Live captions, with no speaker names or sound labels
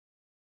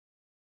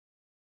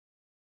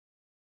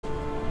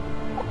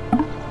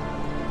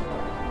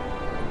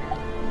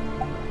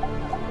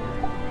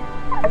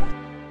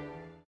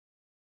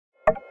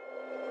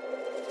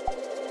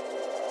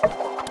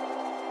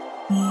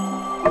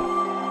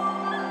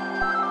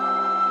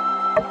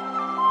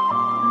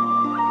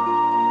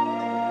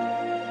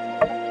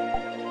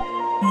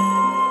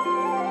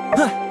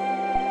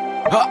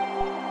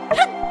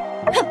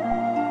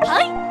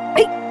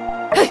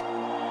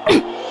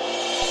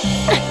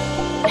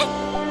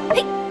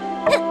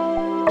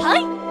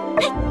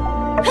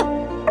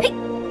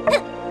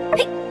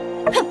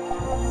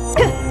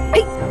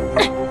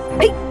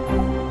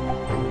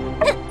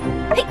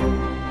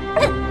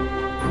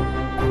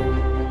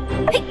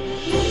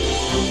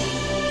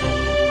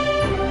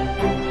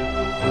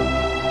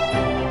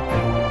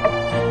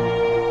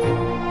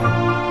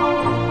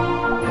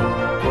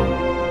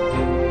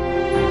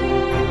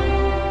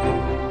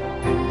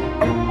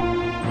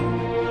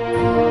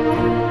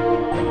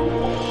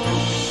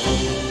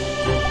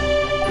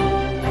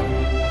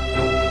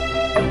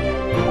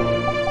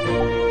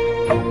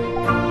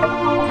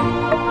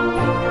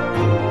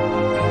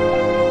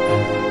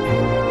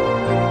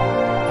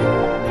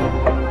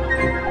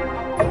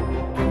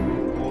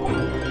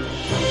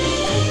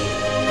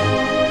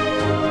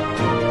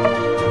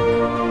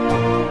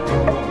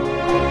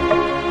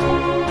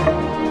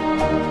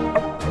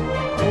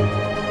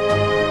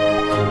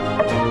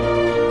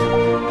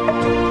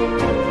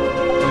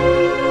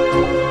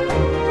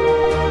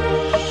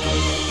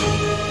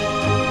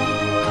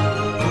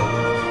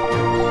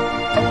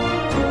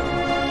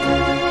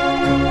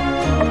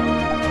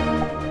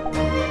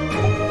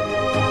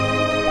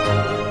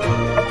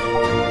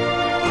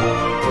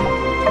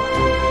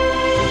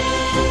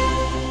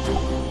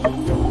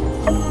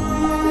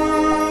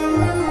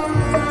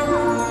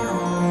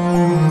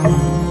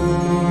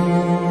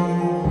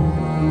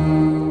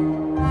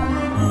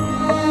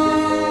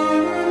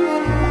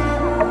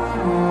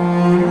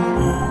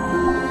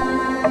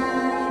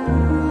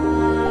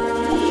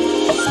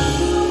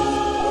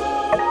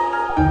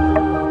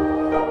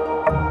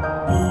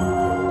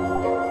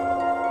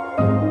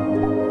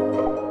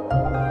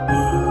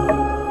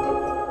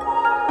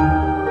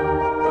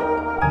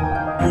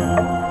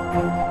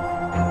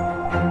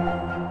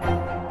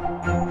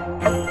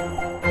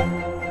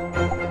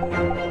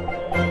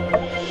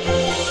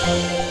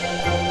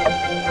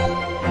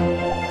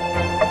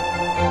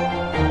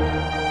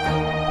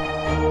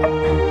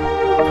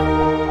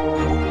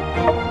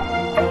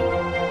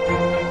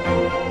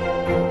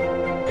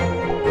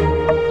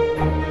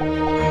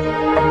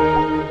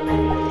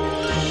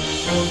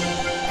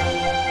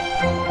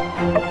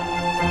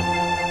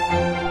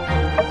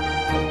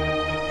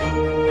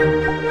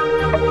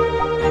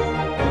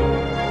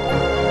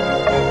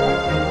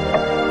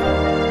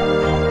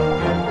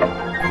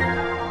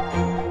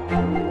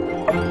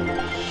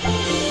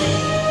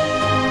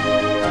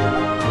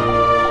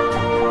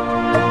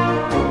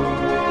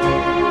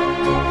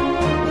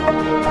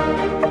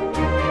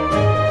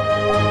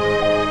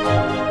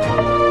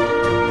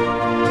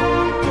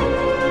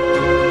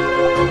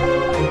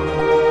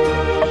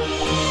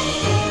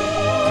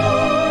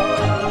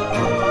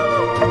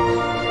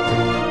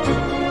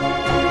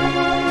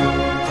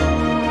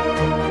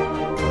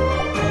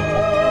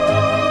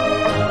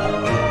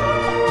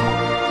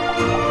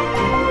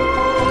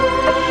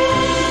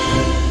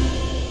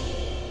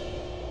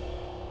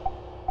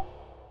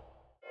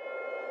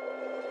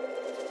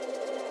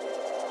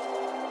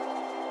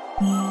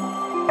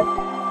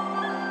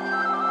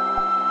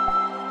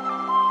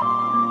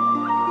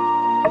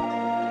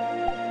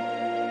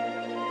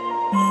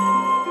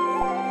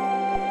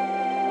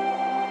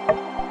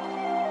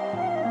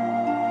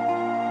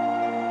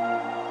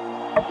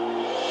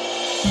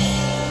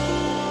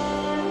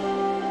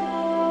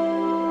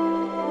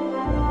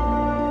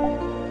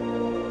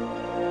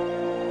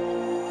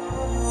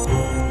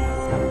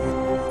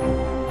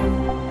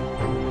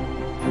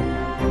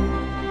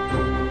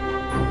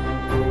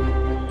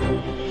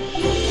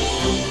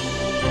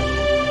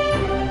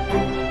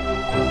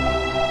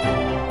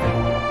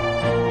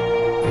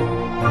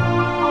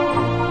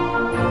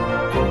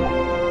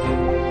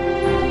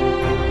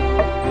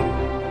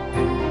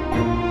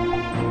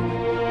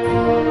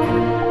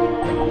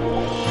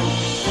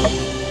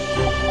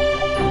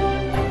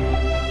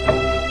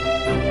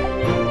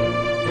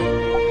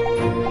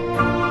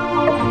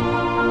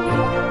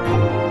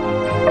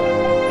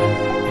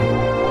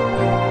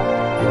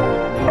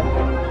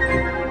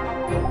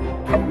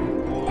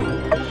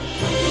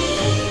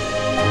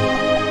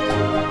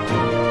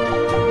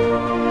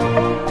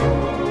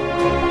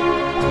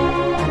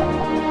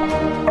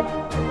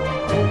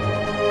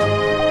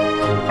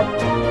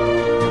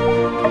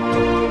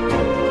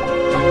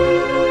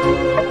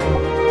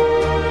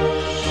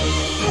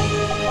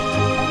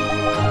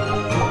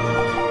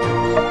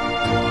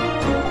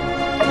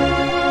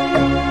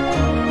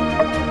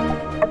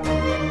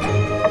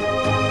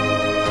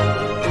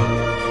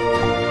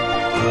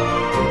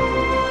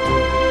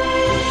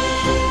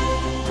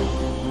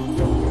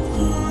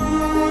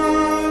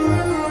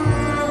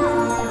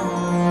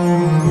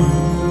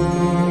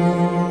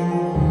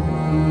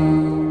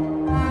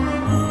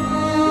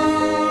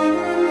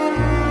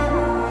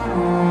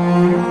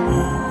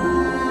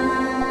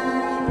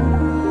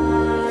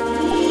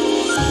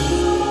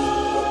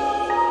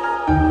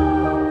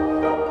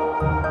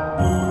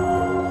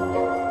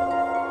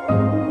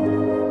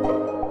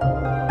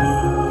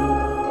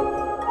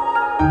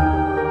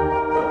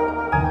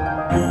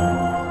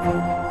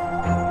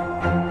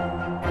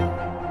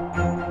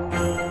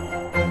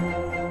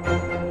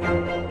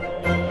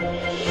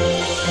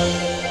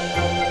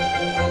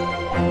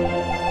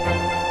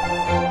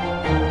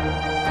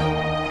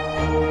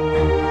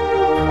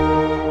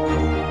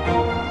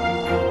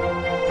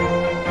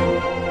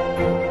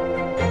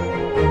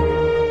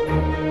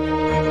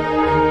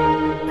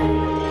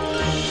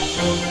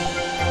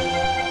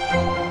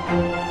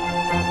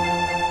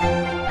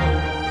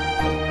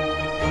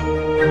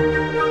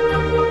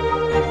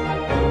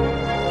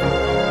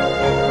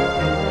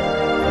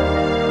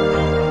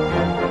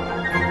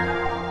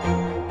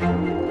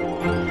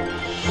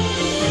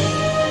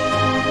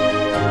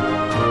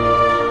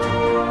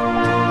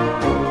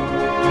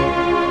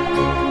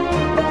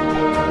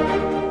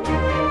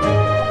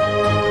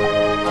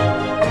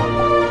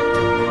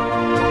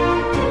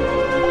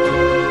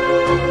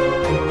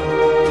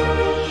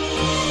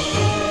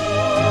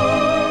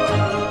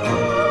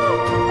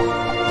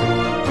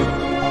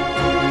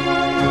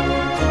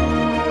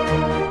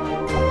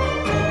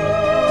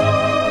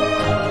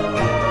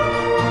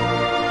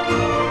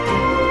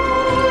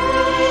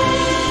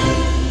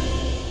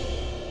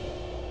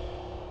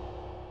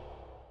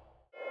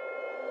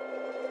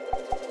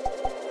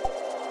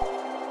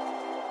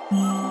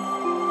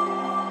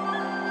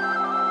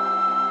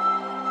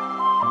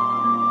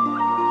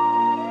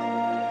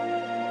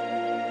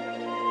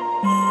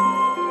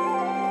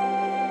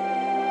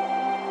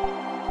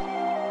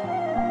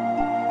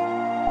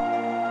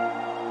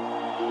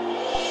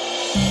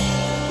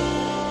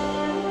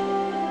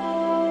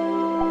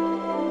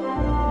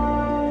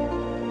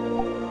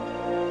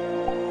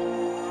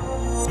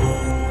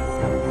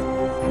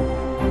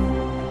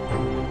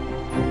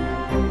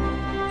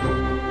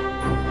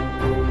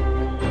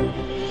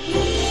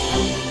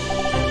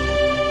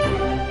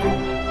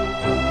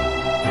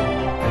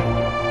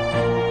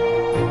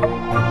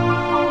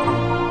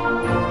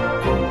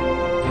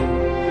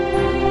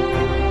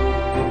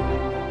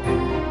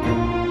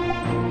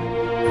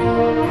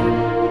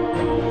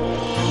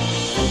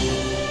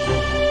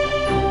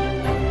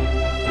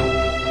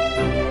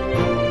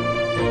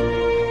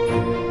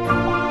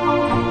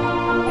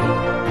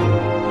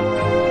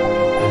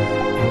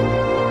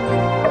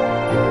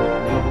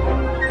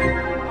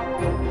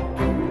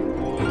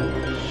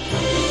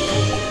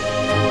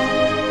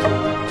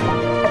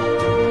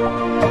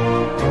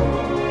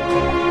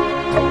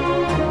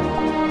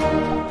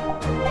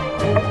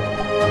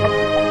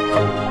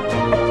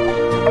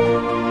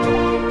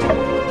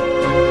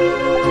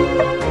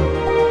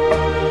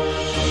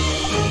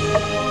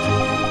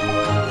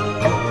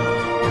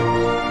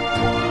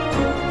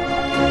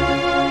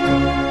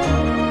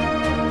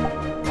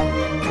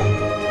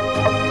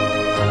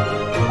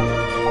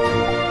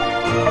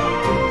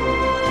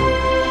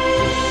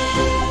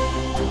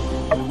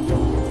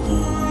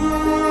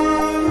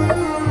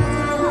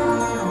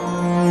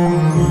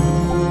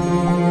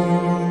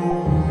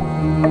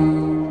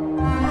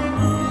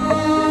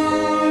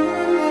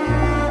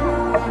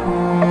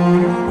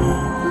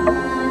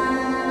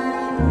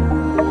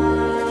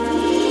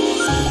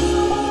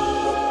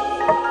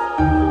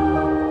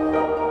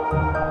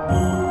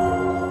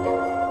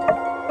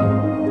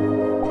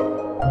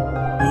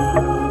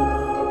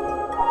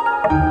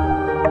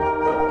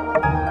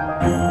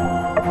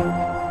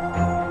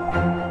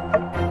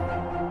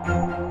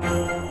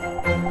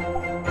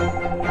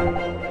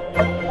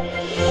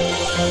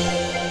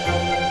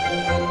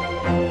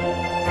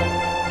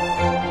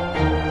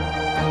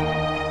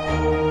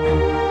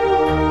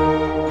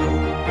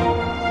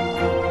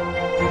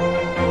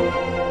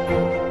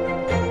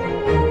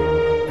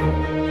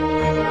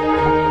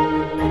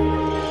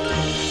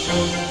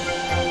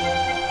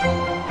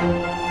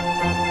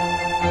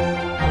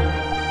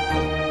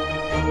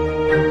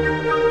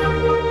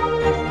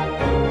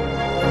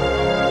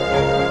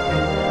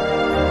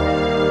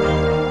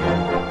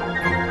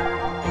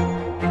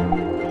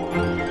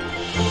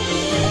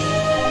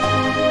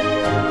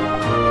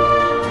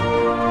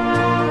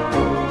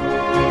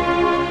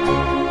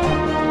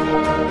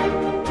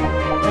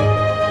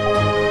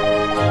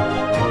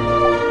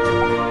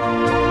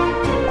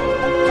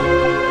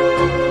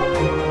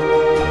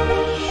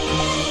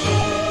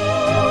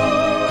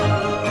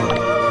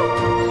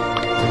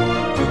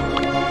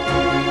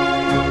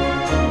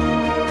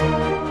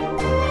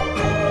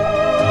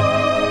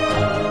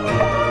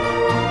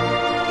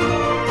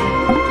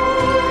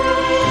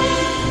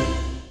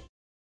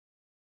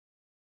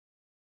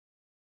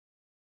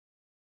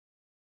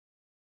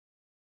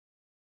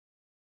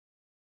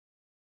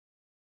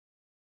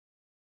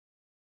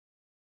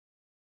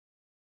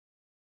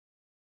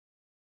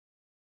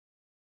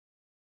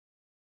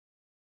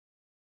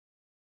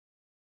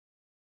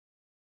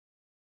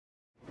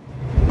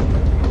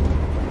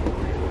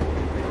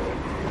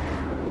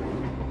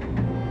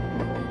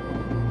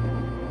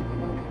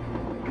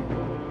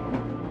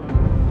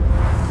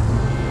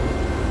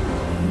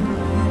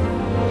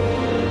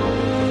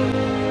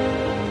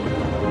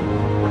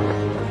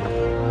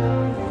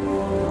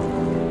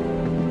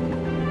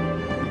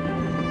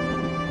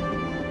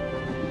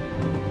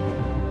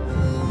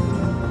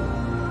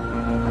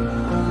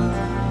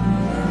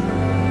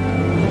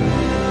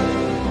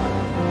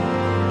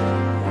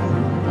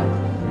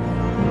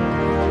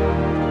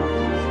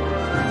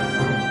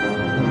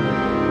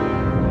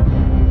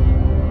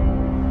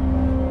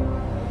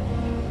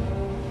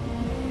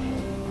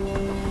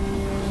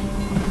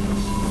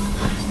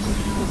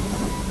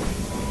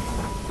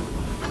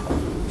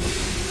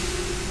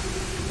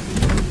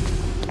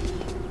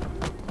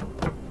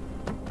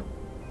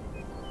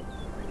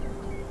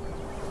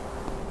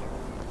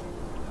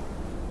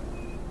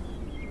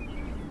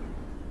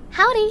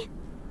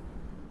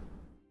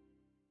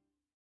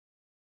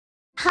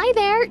Hi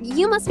there,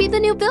 you must be the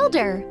new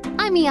builder.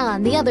 I'm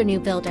Ian, the other new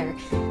builder.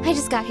 I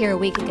just got here a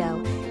week ago.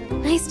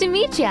 Nice to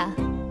meet ya.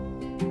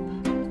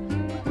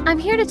 I'm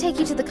here to take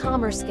you to the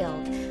Commerce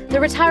Guild. The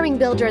retiring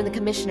builder and the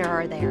commissioner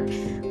are there.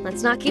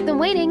 Let's not keep them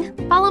waiting.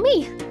 Follow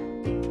me.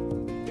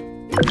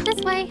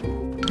 This way.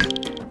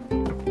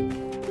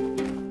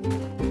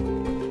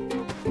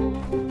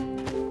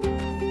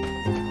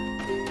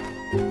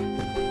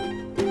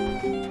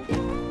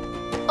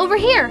 Over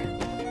here.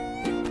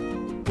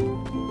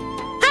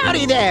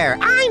 Howdy there,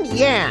 I'm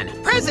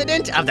Yan,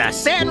 president of the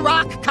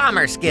Sandrock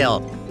Commerce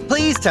Guild.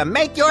 Pleased to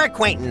make your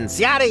acquaintance,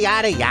 yada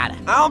yada yada.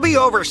 I'll be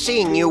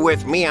overseeing you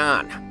with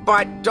Mian,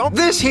 but don't—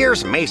 This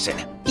here's Mason.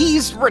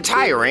 He's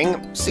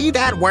retiring. See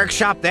that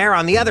workshop there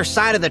on the other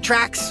side of the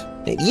tracks?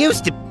 It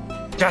used to—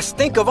 Just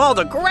think of all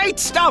the great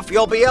stuff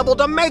you'll be able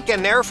to make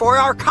in there for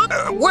our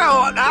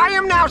well, I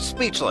am now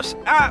speechless.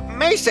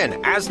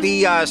 Mason, as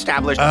the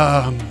established—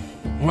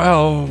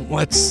 Well,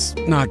 let's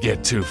not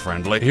get too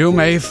friendly. You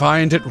may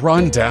find it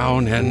run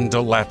down and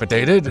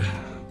dilapidated.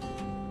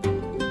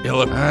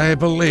 I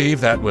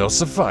believe that will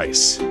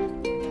suffice.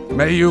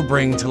 May you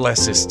bring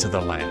Telesis to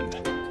the land.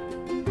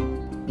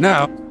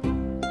 Now,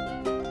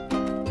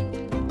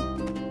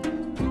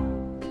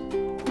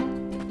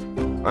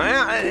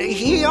 Well,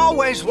 he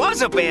always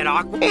was a bit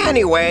awkward.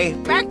 Anyway,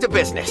 back to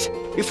business.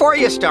 Before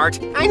you start,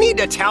 I need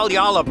to tell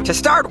y'all to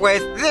start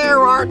with, there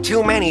aren't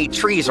too many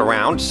trees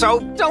around, so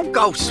don't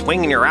go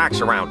swinging your axe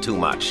around too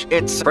much.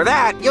 For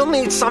that, you'll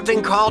need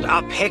something called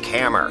a pick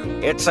hammer.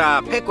 It's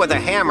a pick with a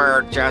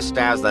hammer, just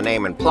as the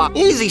name implies.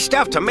 Easy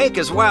stuff to make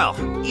as well.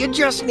 You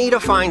just need to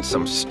find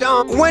some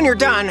stone. When you're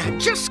done,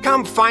 just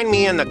come find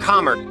me in the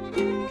commerce.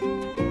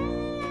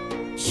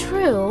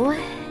 True.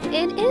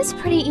 It is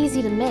pretty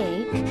easy to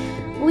make.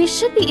 We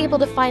should be able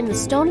to find the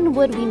stone and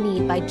wood we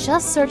need by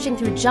just searching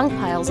through junk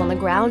piles on the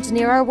ground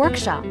near our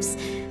workshops.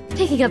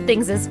 Picking up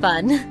things is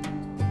fun.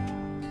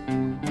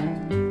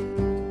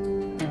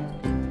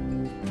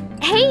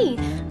 Hey,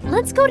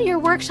 let's go to your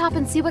workshop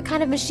and see what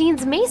kind of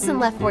machines Mason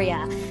left for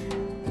ya.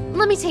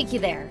 Let me take you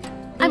there.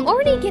 I'm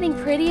already getting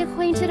pretty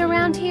acquainted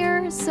around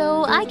here,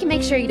 so I can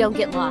make sure you don't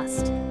get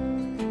lost.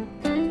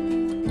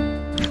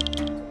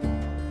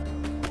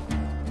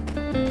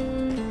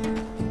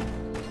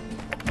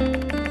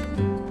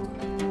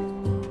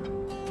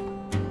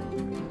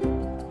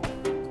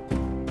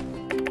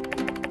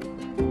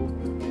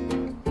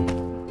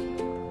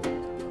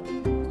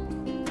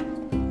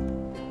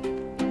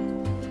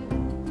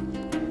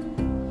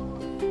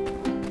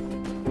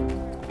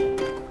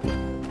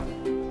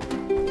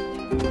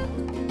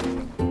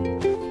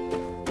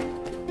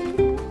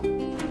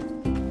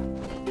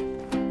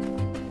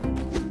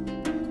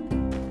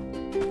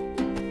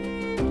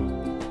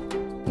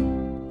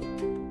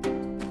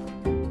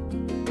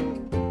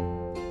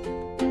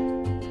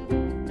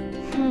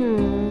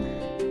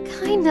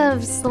 Kind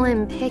of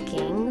slim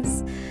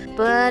pickings,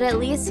 but at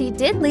least he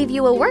did leave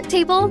you a work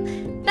table.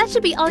 That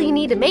should be all you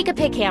need to make a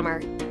pick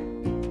hammer.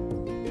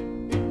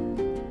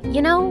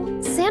 You know,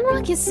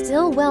 Sandrock is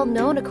still well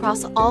known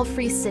across all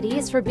free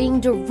cities for being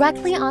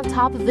directly on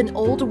top of an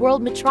old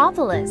world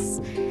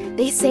metropolis.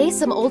 They say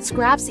some old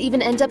scraps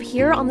even end up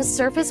here on the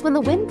surface when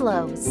the wind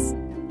blows.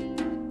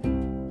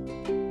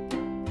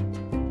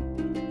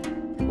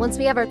 Once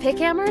we have our pick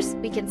hammers,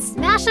 we can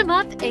smash them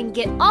up and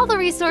get all the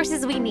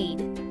resources we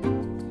need.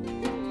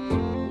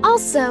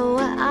 Also,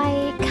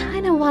 I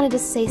kinda wanted to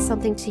say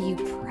something to you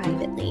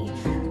privately.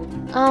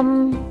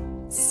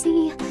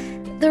 See,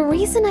 the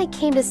reason I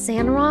came to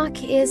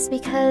Sandrock is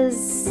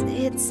because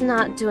it's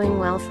not doing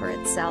well for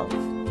itself.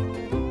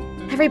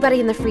 Everybody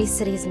in the Free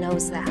Cities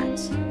knows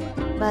that.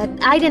 But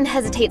I didn't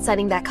hesitate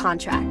signing that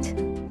contract.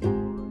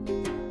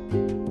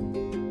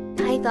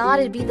 I thought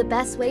it'd be the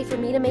best way for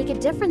me to make a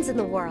difference in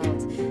the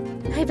world.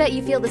 I bet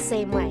you feel the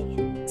same way.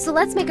 So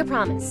let's make a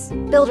promise,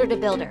 builder to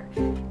builder.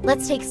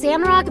 Let's take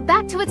Sandrock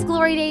back to its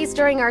glory days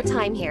during our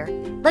time here.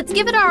 Let's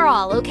give it our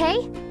all, okay?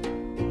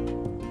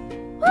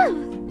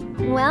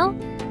 Whew. Well,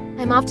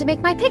 I'm off to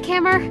make my pick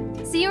hammer.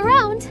 See you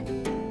around.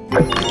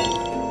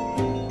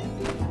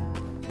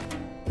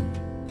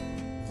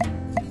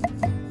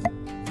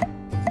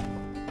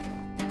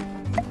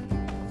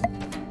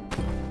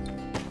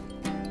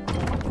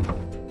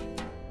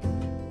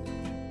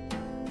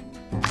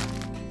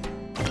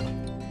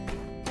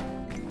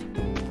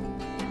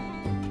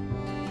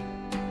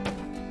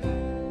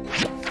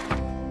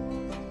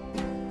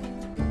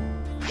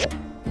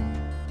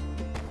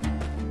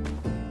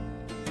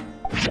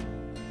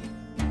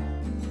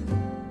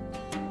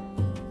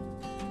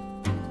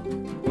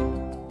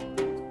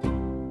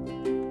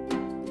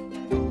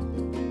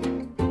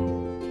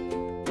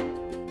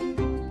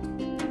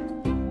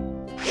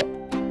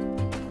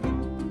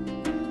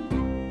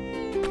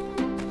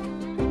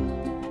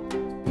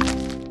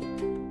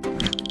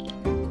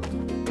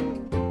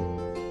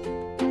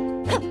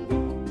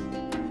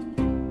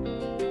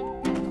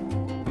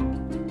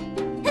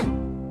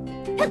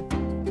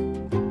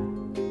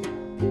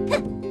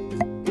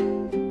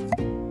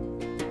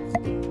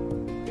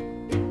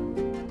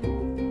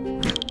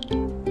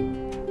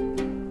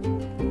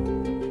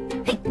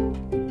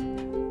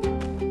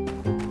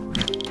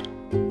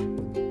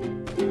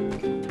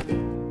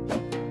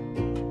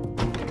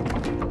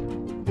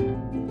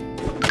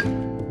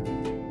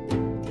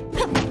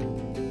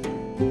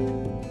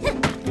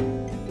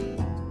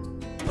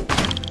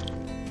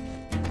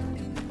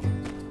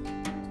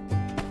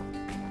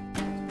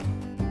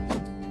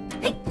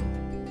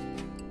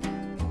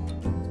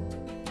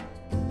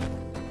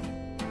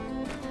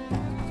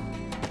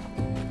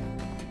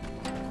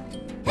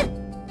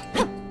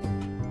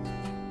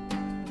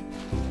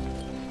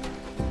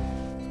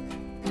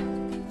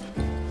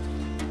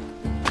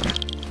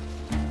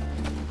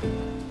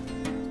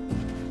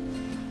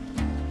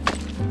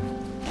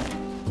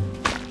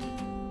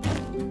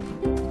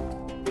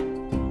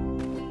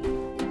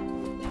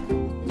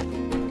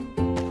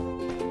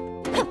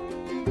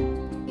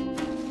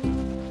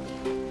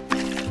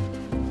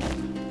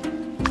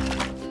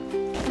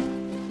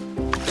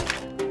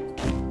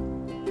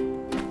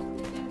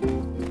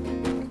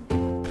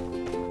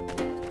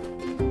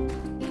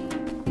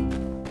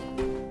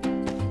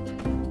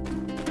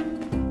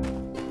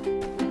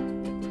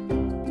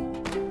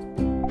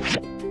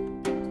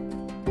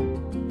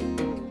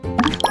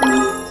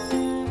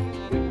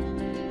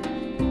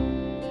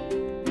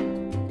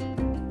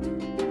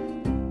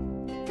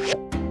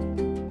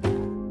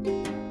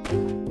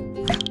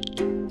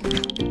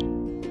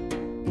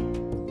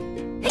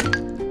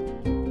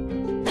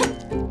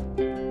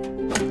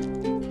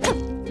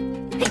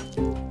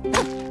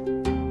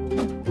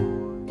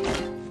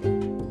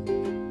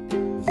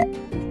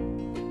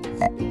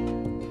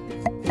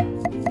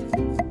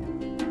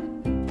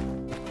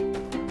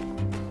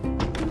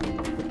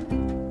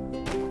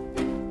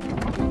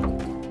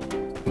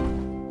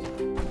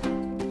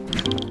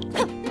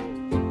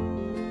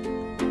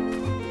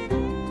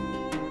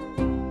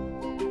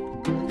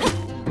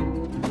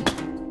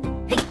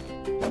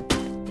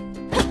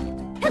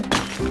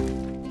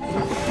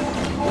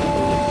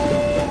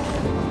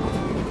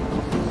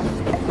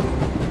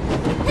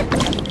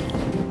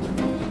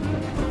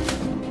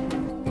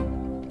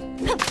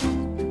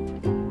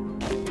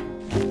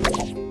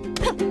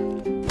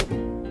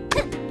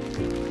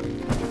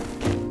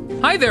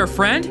 Hi there,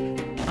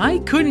 friend. I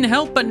couldn't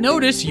help but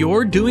notice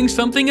you're doing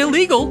something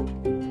illegal.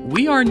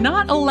 We are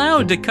not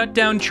allowed to cut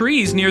down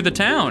trees near the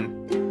town.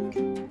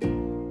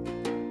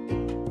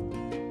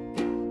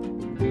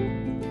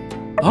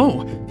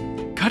 Oh,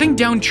 cutting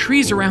down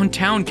trees around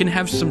town can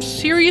have some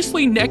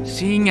seriously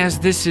Seeing as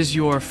this is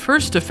your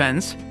first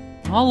offense,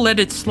 I'll let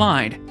it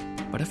slide.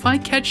 But if I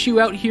catch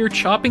you out here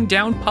chopping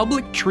down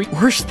public trees...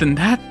 Worse than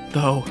that,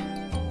 though.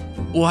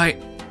 Why,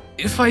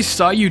 if I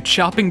saw you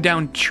chopping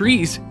down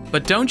trees...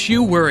 But don't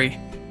you worry.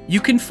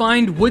 You can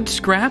find wood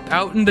scrap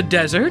out in the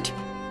desert,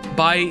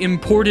 buy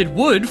imported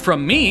wood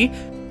from me,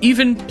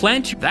 even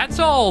plant... That's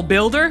all,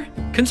 builder.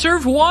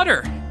 Conserve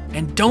water,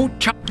 and don't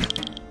chop...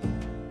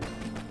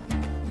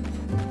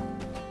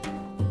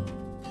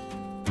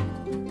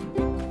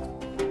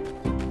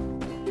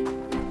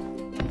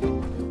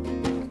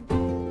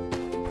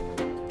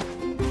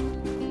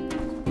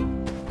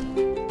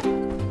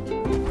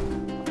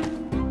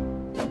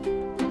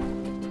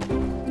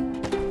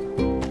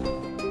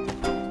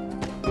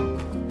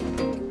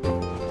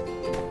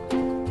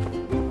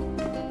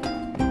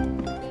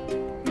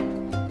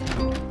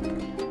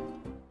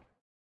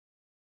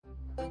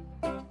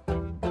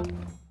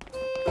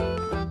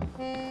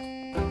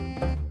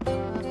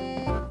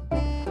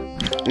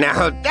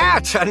 Now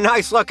that's a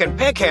nice-looking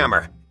pick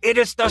hammer. It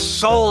is the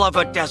soul of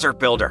a desert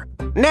builder.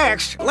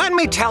 Next, let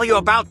me tell you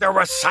about the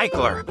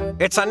recycler.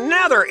 It's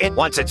another...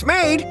 Once it's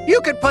made, you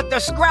can put the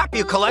scrap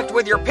you collect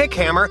with your pick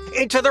hammer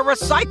into the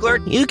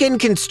recycler. You can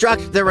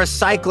construct the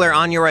recycler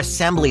on your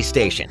assembly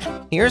station.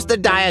 Here's the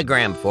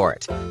diagram for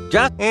it.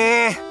 Just...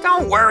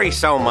 don't worry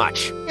so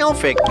much. You'll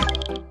figure...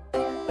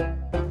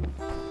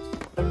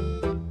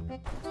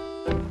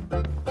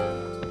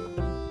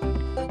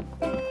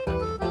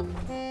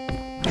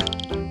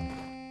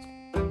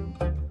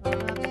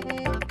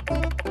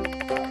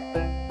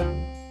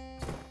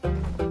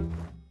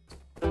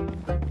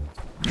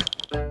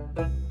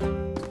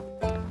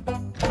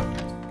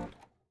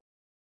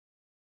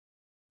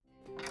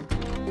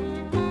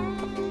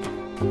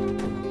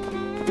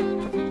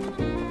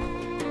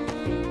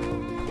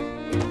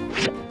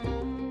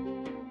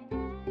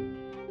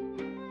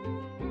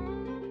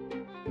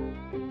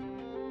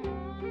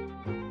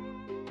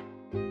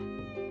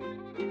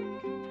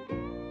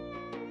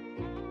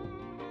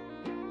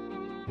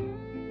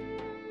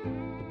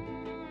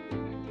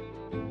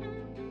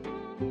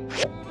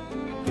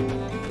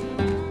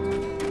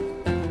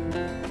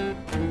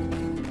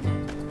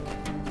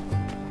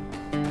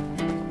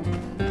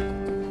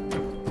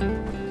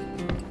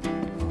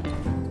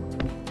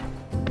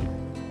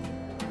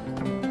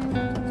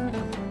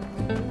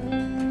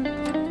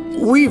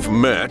 We've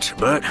met,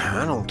 but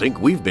I don't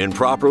think we've been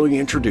properly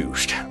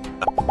introduced.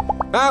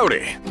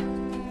 Howdy.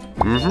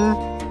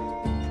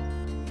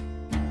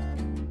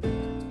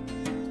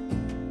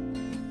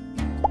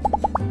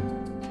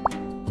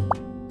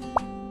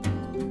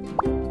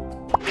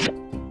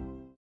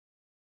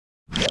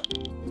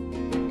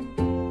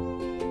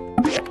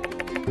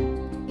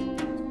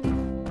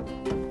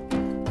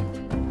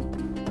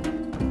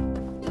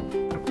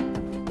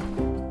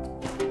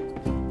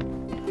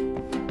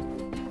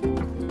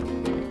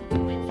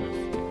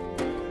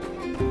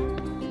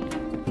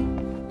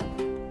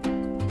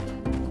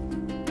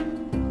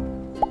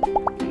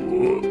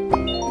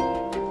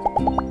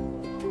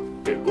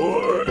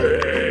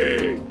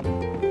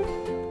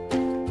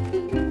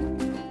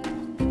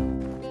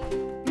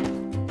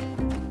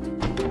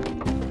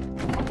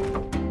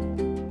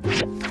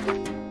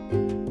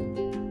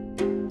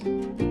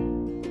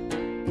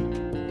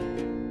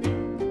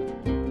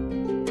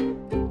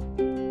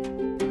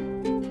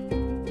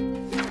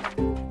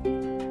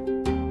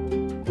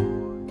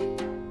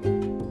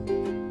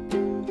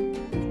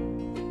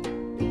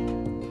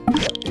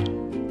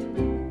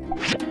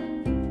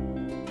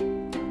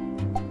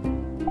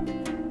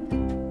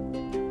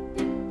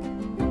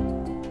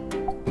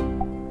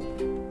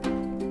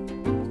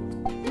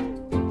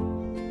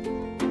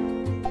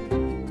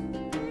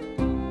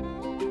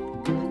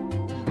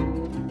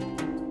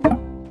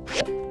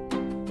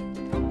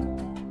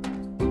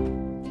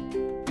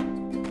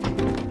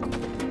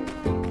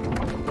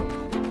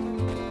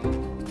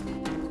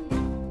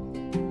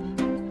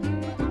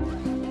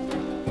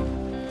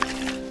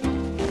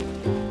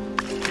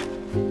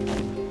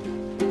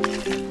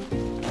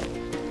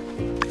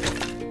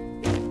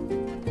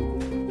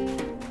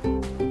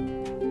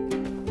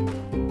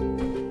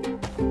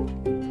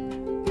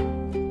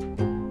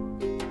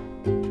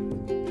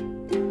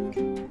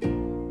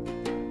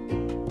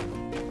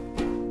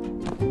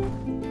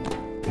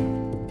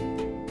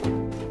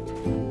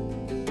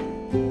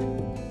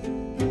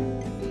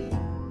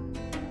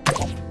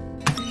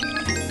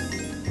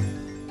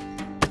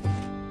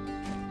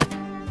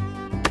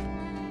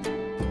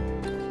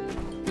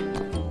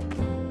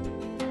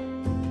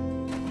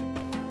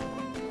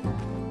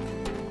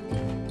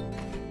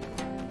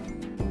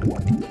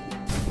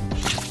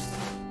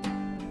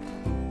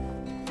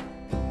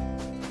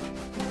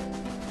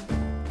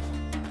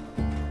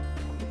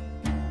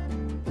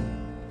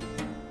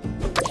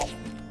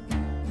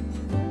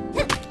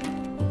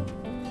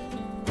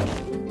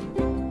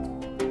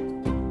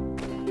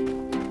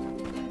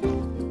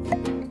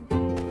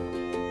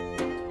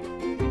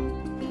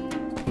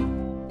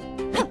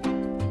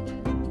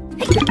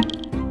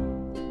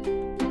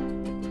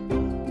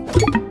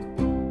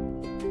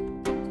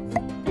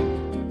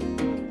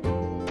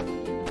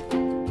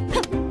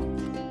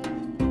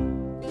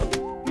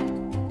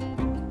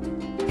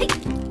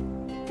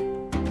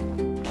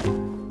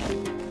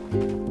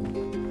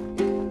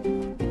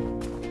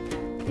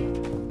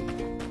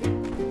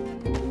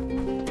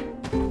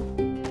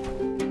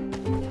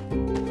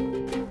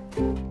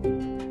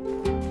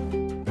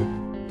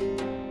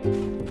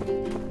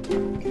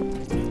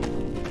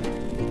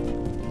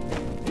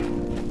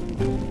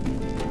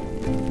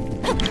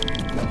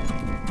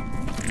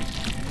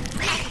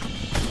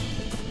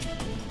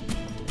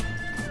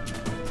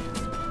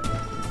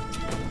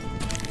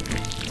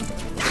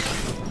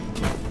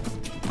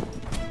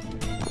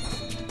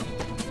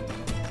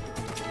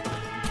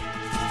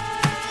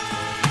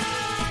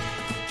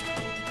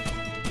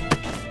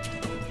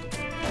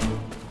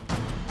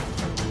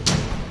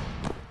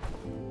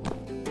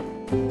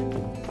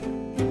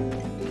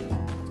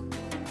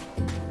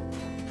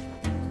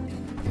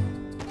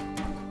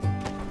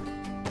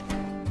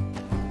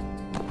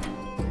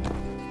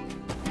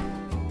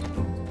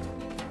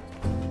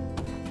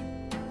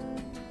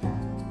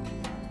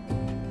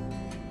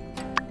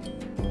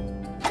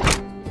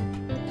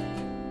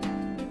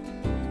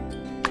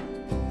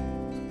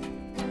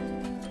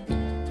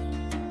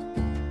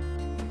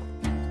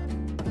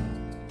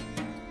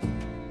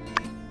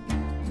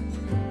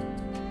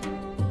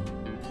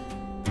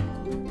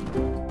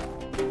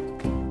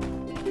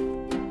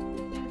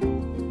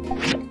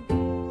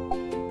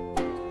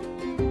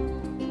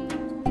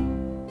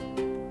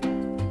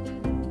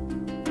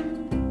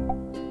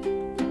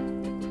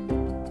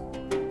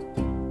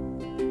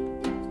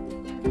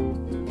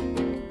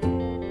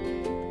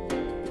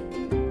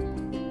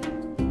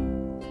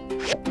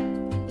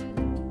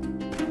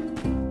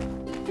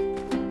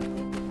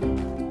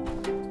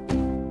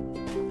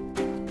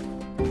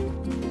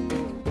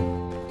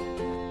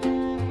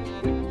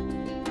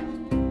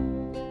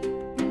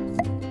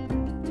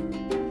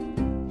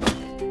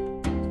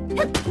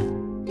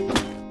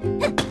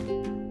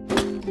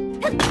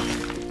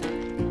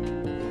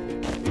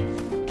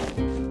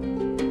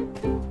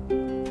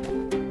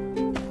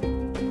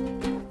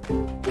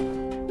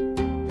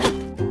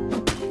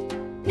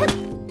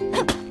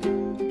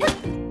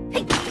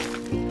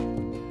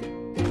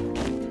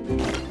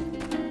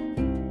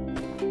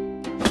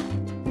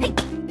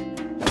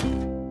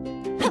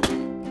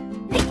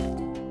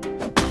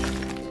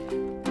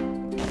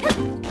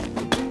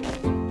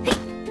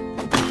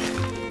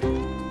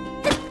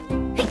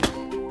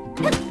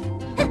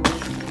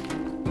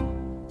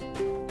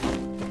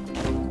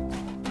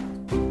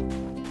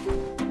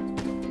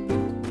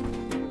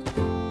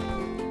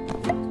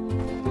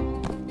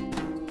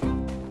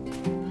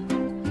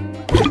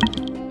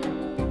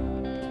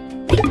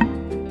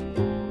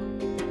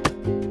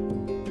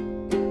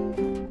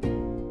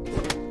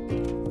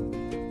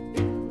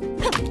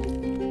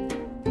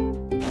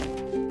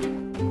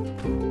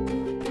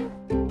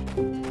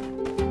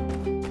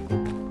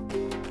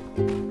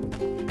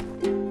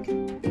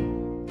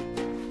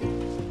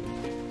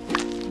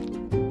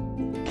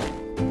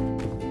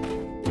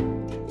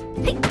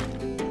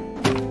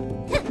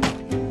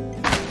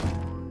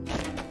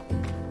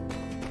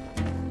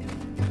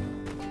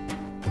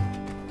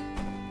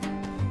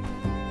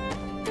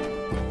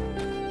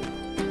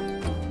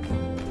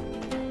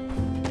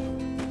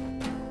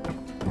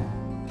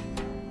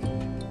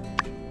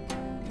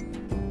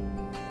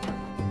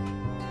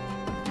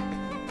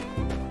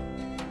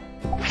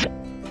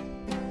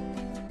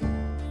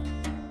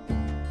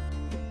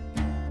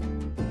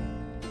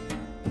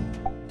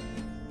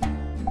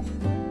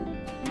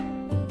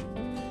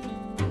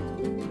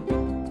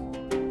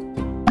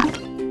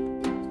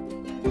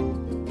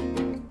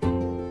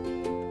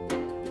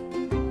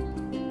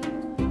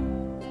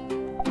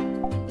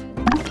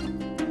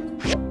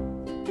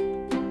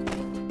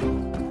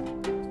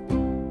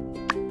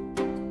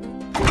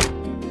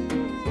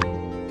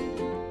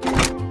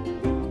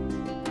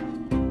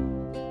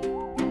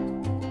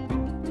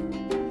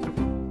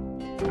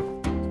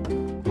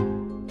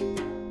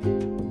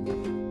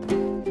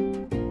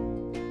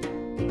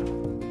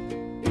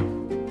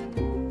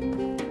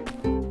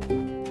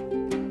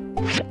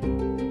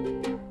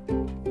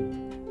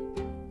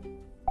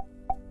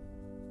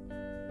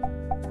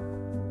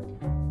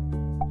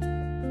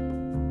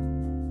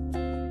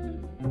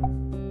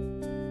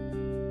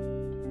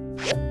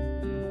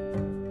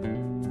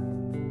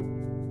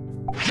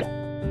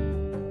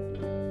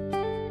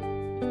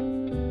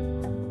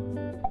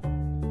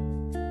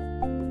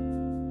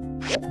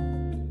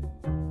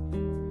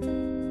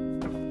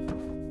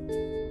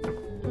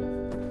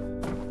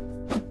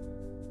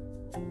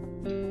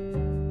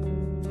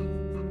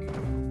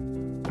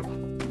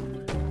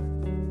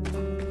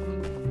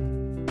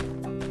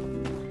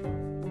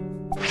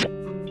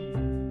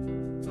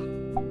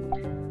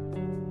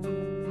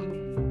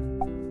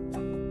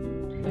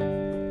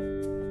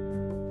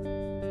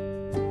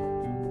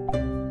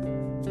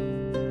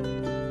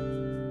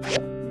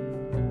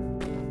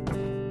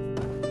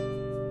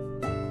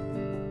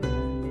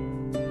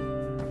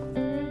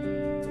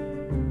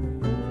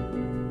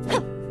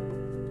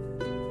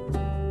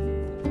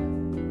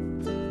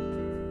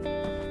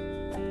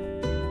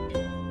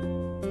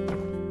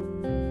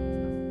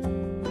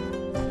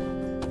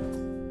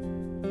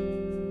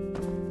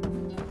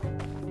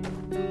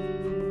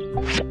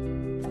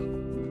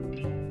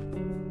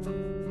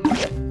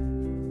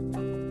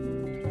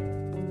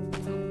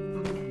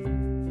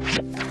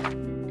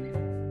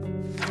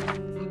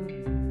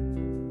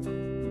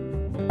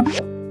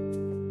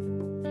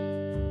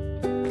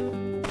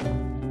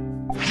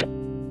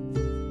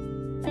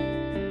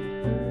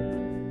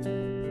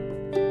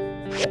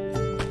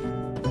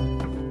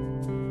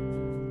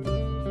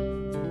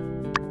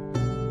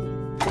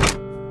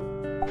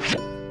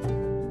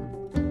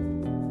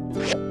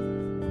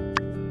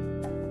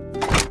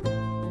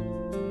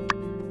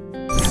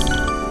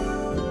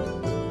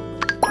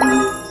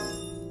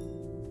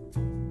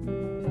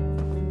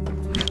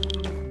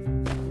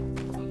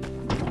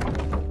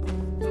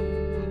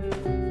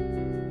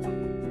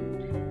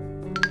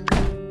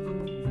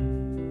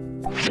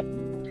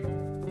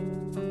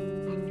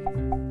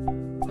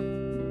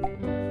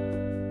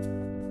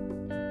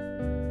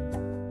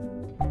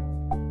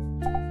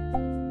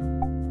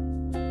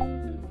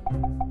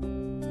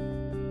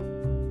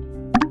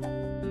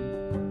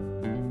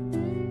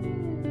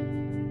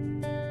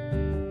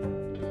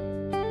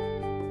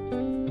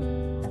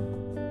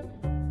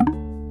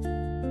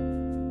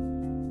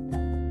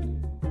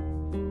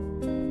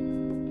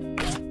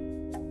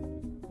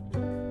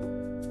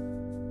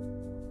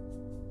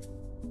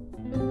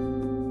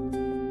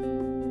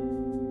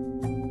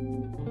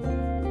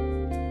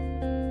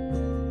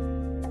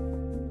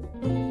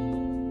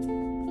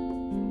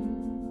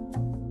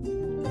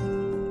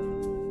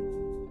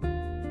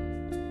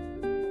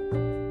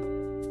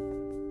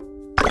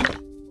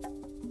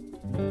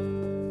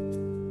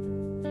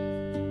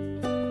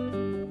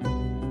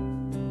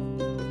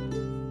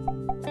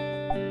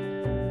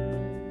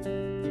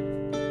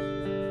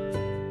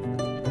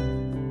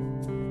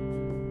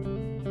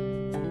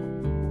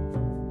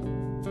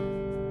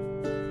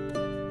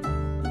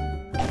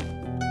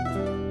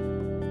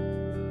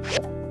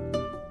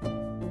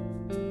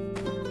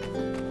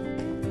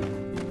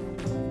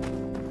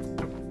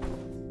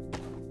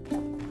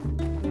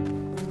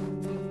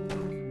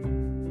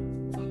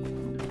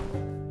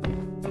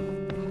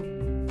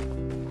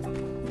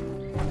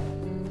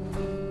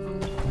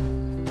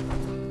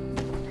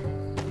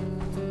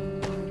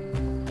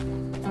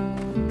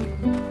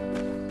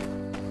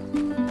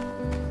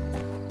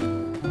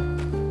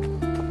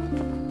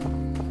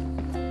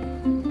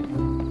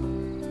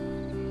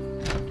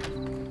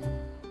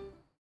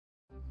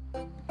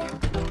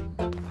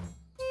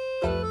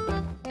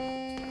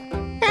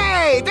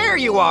 there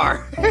you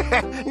are.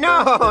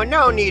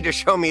 No need to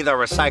show me the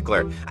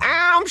recycler.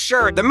 I'm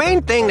sure the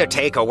main thing to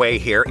take away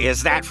here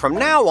is that from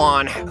now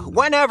on,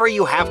 whenever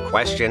you have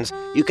questions,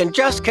 you can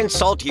just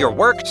consult your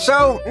work.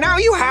 So now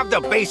you have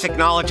the basic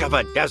knowledge of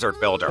a desert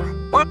builder.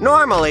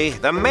 Normally,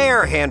 the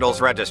mayor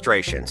handles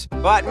registrations,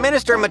 but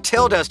Minister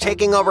Matilda's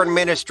taking over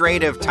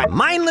administrative time.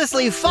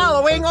 Mindlessly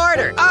following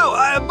order.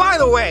 Oh, by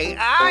the way,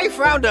 I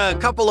found a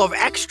couple of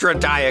extra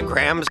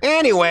diagrams.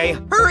 Anyway,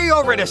 hurry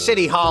over to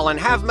City Hall and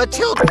have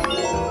Matilda...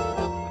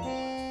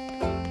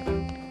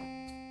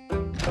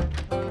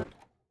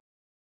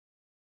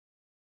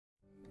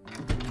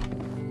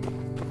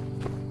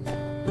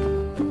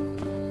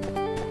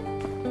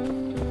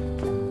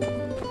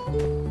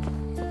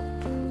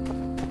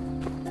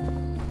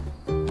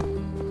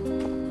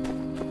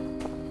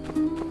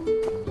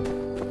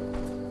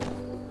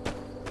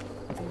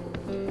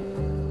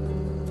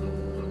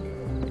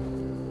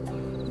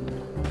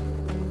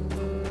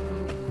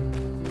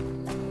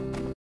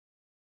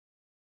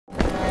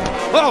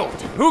 Oh,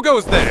 who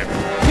goes there?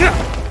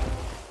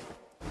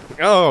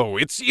 Oh,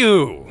 it's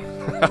you.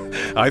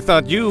 I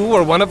thought you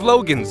were one of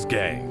Logan's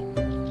gang.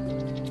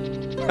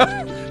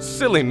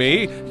 Silly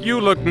me, you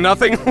look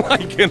nothing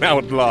like an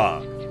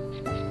outlaw.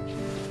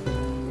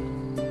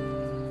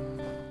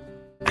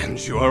 And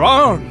your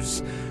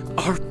arms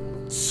are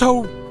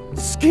so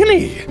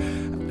skinny.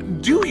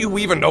 Do you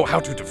even know how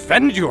to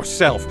defend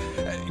yourself?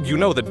 You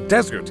know the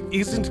desert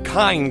isn't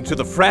kind to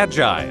the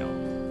fragile.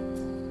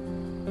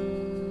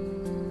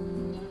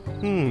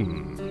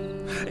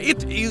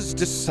 It is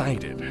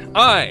decided.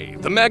 I,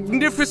 the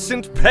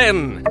magnificent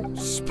pen,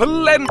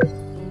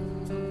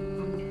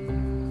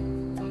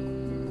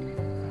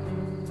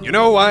 You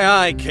know why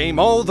I came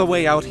all the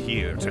way out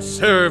here to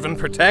serve and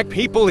protect?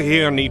 People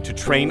here need to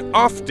train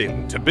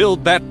often to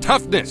build that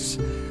toughness.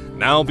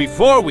 Now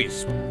before we...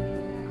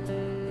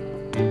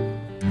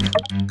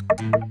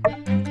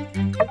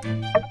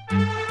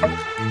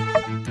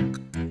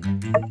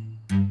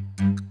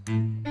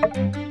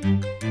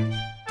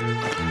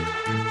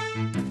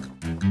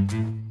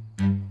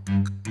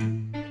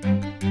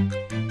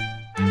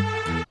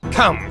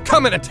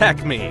 Come and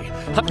attack me!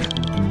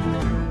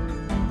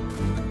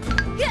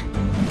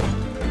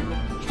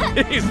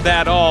 Is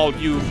that all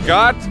you've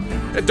got?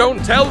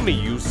 Don't tell me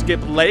you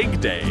skip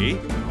leg day.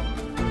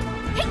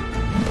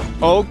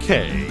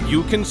 Okay,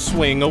 you can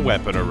swing a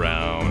weapon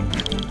around.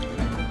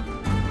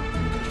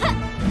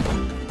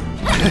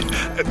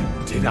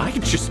 Did I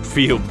just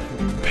feel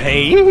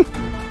pain?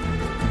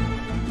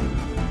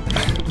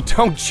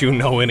 Don't you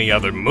know any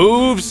other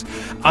moves?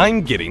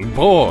 I'm getting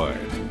bored.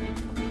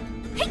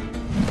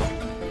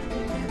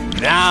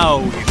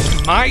 Now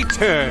it's my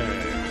turn!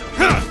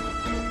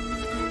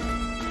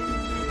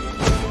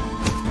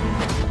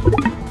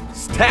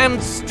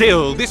 Stand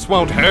still, this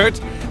won't hurt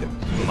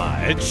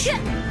much.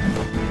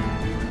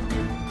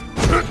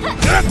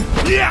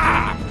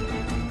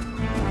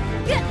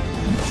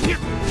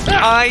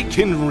 I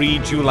can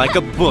read you like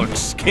a book,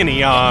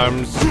 skinny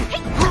arms.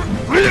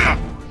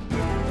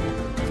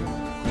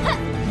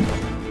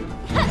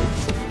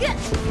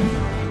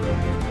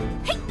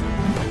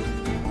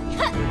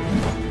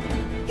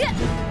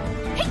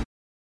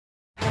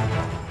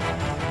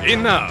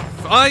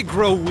 Enough! I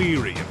grow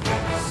weary of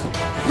this.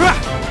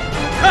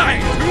 Time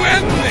to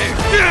end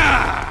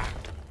this!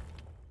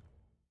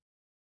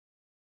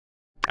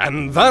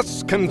 And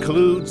thus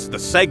concludes the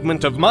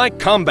segment of my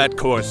combat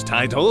course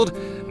titled,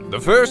 The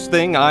First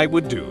Thing I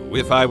Would Do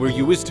If I Were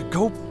You is to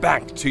go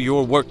back to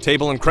your work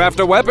table and craft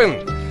a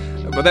weapon.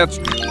 But that's...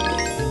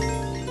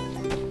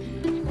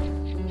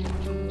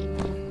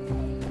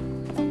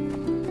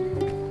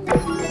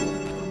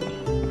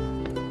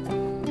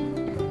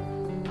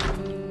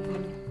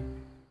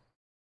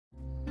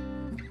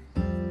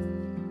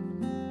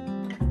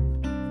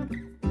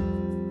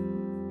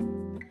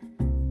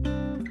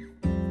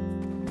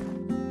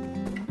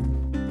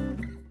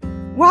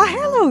 Why,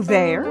 hello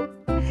there.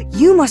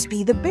 You must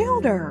be the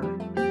builder.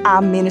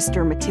 I'm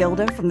Minister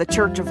Matilda from the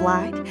Church of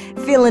Light,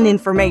 filling in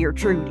for Mayor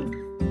Trudy.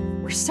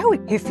 We're so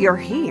if you're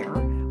here,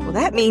 well,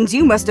 that means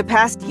you must have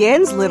passed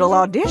Yen's little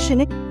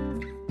audition.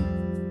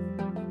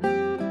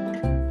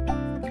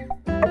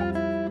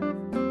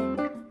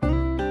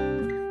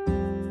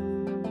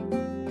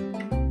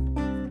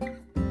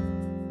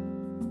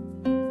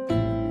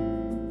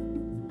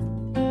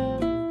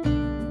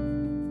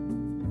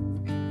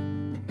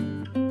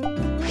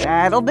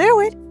 That'll do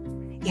it.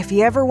 If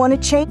you ever want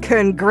to change,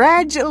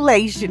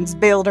 congratulations,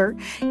 builder.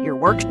 Your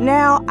work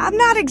now, I'm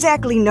not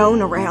exactly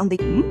known around the...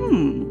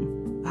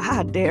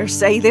 I dare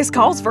say this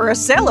calls for a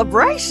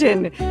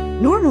celebration.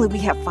 Normally we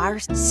have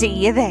fires.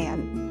 See you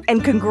then.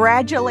 And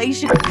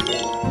congratulations.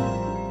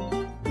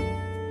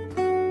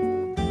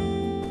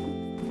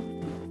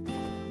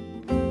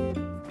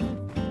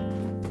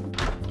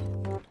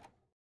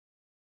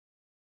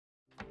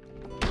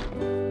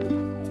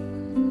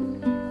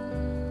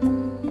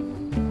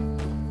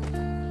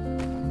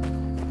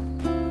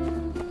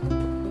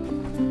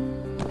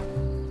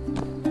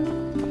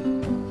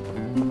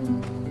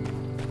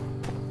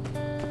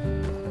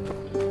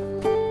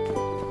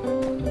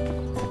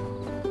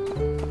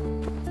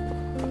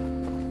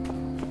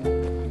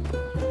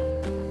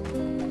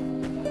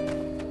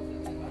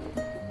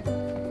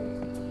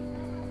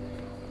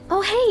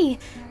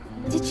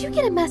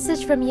 get a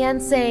message from Yen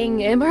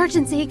saying,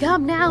 "Emergency,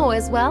 come now,"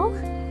 as well?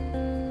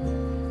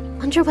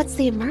 Wonder what's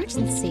the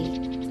emergency?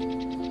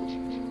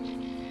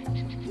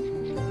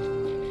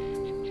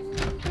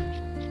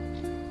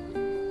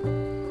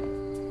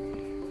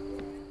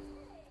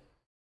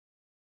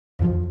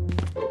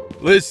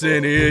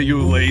 Listen here,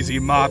 you lazy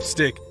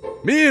mopstick.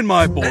 Me and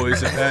my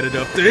boys have had it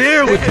up to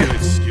here with your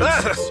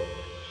excuses.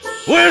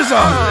 Where's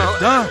our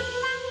lift, huh?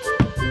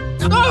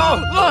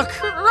 Oh, look!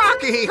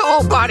 Rocky,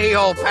 old buddy,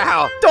 old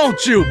pal!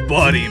 Don't you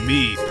buddy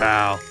me,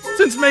 pal.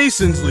 Since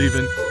Mason's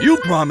leaving, you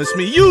promised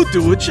me you'd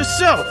do it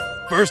yourself.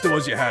 First it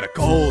was you had a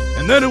cold,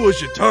 and then it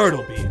was your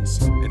turtle beans.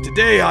 And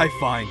today I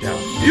find out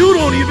you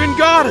don't even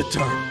got a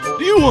turtle.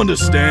 Do you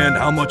understand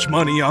how much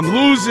money I'm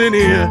losing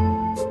here?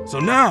 So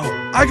now,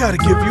 I gotta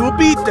give you a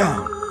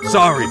beatdown.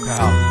 Sorry,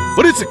 pal,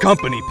 but it's a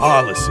company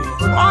policy.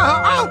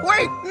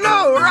 Wait,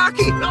 no,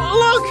 Rocky,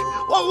 look!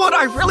 Well, what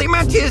I really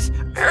meant is,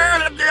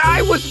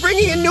 I was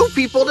bringing in new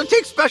people to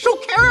take special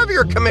care of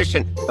your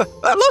commission.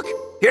 Look,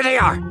 here they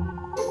are.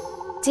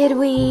 Did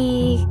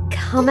we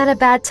come at a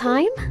bad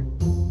time?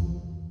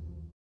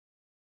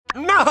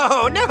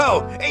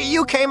 No,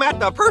 you came at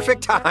the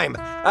perfect time.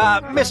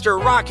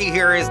 Mr. Rocky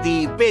here is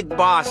the big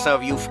boss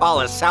of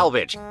Eufaula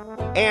Salvage.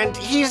 And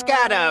he's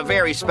got a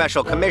very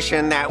special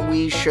commission that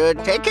we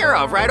should take care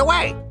of right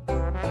away.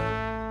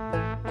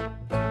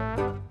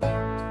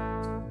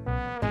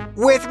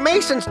 With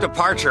Mason's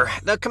departure,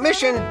 the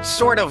commission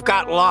sort of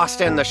got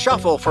lost in the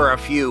shuffle for a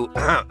few,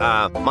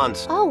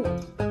 months. Oh,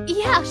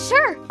 yeah,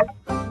 sure.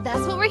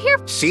 That's what we're here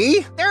for.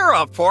 See? They're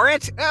up for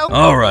it.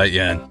 All right,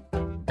 Yan.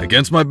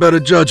 Against my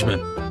better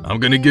judgment, I'm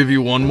gonna give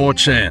you one more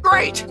chance.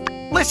 Great!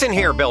 Listen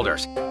here,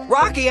 builders.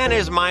 Rocky and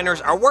his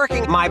miners are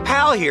working. My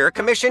pal here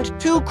commissioned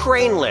 2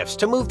 crane lifts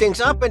to move things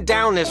up and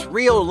down this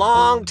real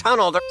long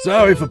tunnel.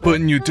 Sorry for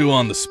putting you two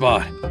on the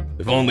spot.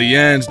 If only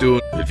Yan's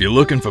doing. If you're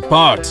looking for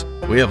parts,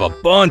 we have a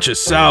bunch of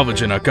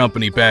salvage in our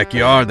company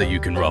backyard that you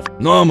can rough.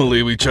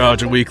 Normally, we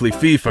charge a weekly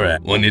fee for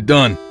it. When you're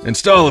done,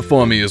 install it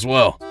for me as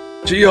well.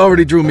 She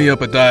already drew me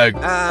up a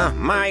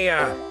diagram.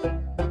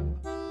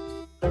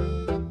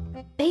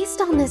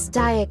 Based on this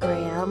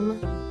diagram,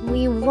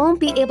 we won't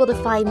be able to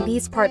find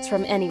these parts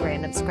from any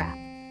random scrap.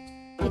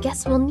 I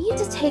guess we'll need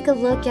to take a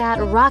look at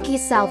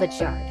Rocky's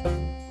salvage yard.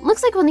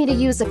 Looks like we'll need to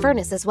use the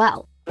furnace as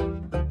well.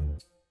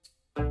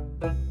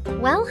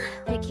 Well,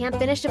 we can't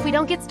finish if we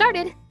don't get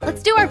started.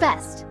 Let's do our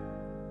best.